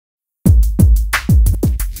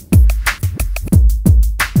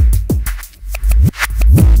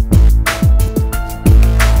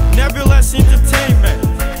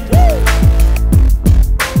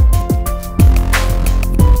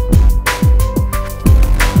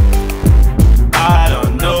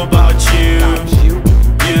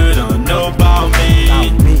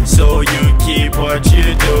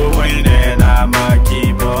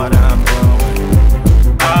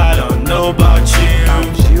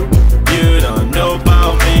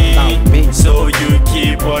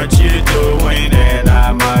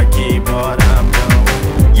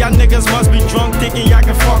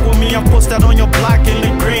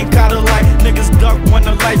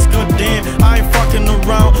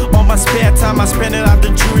time I spend it at the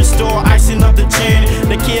jewelry store, icing up the chain.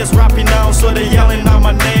 The kids rapping now, so they yelling out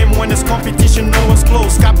my name. When it's competition, no one's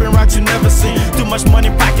close. Copping rocks you never seen. Too much money,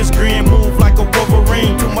 pockets green, move like a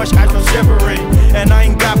Wolverine. Too much ice from shivering, and I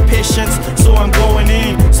ain't got patience, so I'm going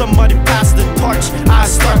in. Somebody pass the torch, I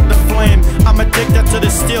start the flame. I'm addicted to the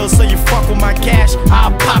steel, so you fuck with my cash,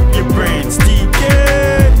 I'll pop your brains. DK,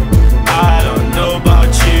 I don't know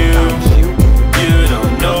about you, you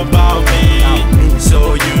don't know about me,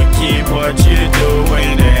 so you keep what you're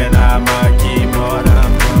doing and I'ma keep what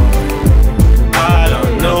I'm doing. I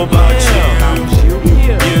don't know about you,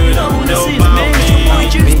 you don't know about me,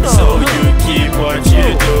 so you keep what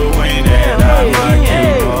you're doing and I'ma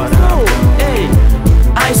keep what I'm doing.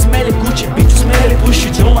 I smell it Gucci, bitch, you smell it Gucci.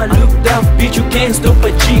 Don't I look down, bitch, you can't stop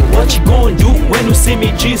a G. What you gonna do when you see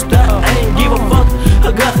me G-Star? I ain't give a fuck,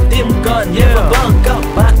 I got them gun, never bunk out,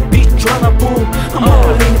 but bitch tryna boom. I'm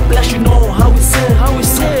all in the flash, you know how we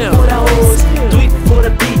sell, For the hoes, do it for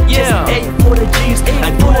the beat, just aim for the G's.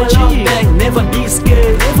 I do a long thing, never be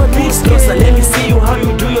scared, Please closer, let me see you how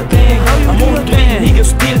you do your thing. I'm on the way,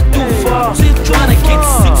 niggas still too far. Tryna get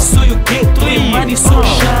sick so you get to it, money so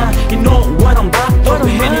shine. You know what I'm about to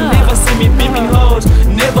and you never see me pimping hoes.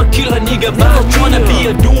 Never kill a nigga, but I'm tryna be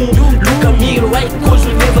a doom. Look at me right, cause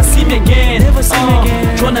you never see me again.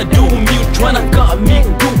 Tryna do me, you tryna cut me.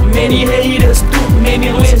 Too many haters, too many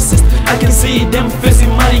racists. I can see them facing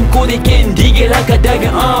mine, cause they can dig it like a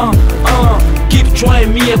dagger. Keep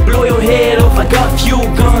trying me, I blow your head off. I got few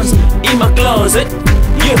guns in my closet.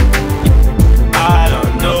 I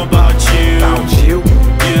don't know about you,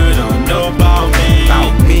 you don't know about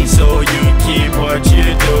me, so you keep what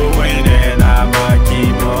you're doing and I'ma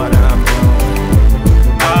keep what I'm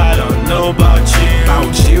doing. I don't know about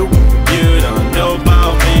you, you don't know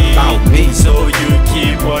about me, so you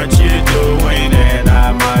keep what you're doing and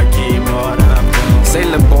I'ma keep what I'm doing. Say,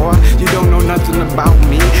 little boy, you don't know nothing about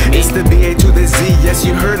me. It's the B.A. to the Z, yes,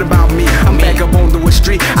 you heard about me. I'm back up on the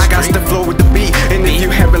street, I got to flow with the beat. And if you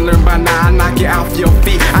haven't learned by now, I knock you off your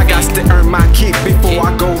feet. I got to earn my keep before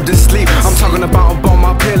I go to sleep. I'm talking about up on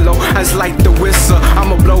my pillow, I just like the whistle.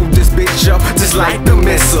 I'ma blow this bitch up, just like the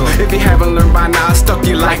missile. If you haven't learned by now, I stuck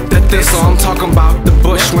you like the thistle. I'm talking about the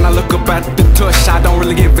bush, when I look up at the tush, I don't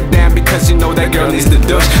really give a damn because you know that girl needs the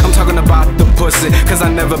dush. I'm talking about the pussy, cause I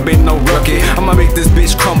never been no rookie. I'ma make this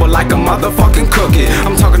bitch crumble like a motherfucking cookie.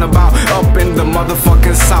 I'm talking about up in the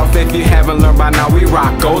motherfucking south. If you haven't learned by now, we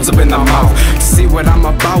rock golds up in the mouth. See what I'm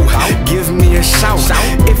about, give me a shout.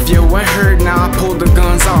 If you ain't heard now, I pull the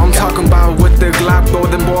guns out. I'm talking about with the Glock, though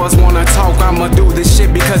them boys wanna talk. I'ma do this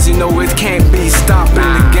shit because you know it can't be stopped in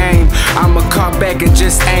the game. I'ma cut back and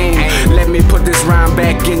just aim. Let me put this rhyme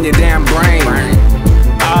back in your damn brain.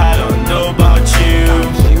 I don't know about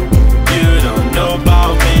you, you don't know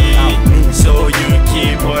about me, so you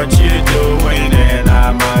keep what you're doing and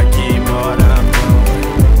I'ma keep what I'm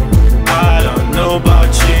doing. I don't know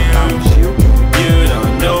about you, you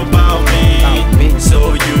don't know about me,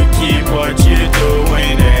 so you keep what you're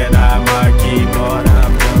doing and I'ma keep what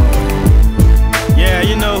I'm doing. Yeah,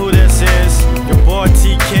 you know who this is, your boy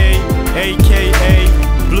TK, aka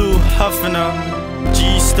Blue Huffiner,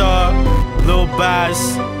 G-Star, Lil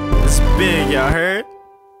Bazz. It's big, y'all heard?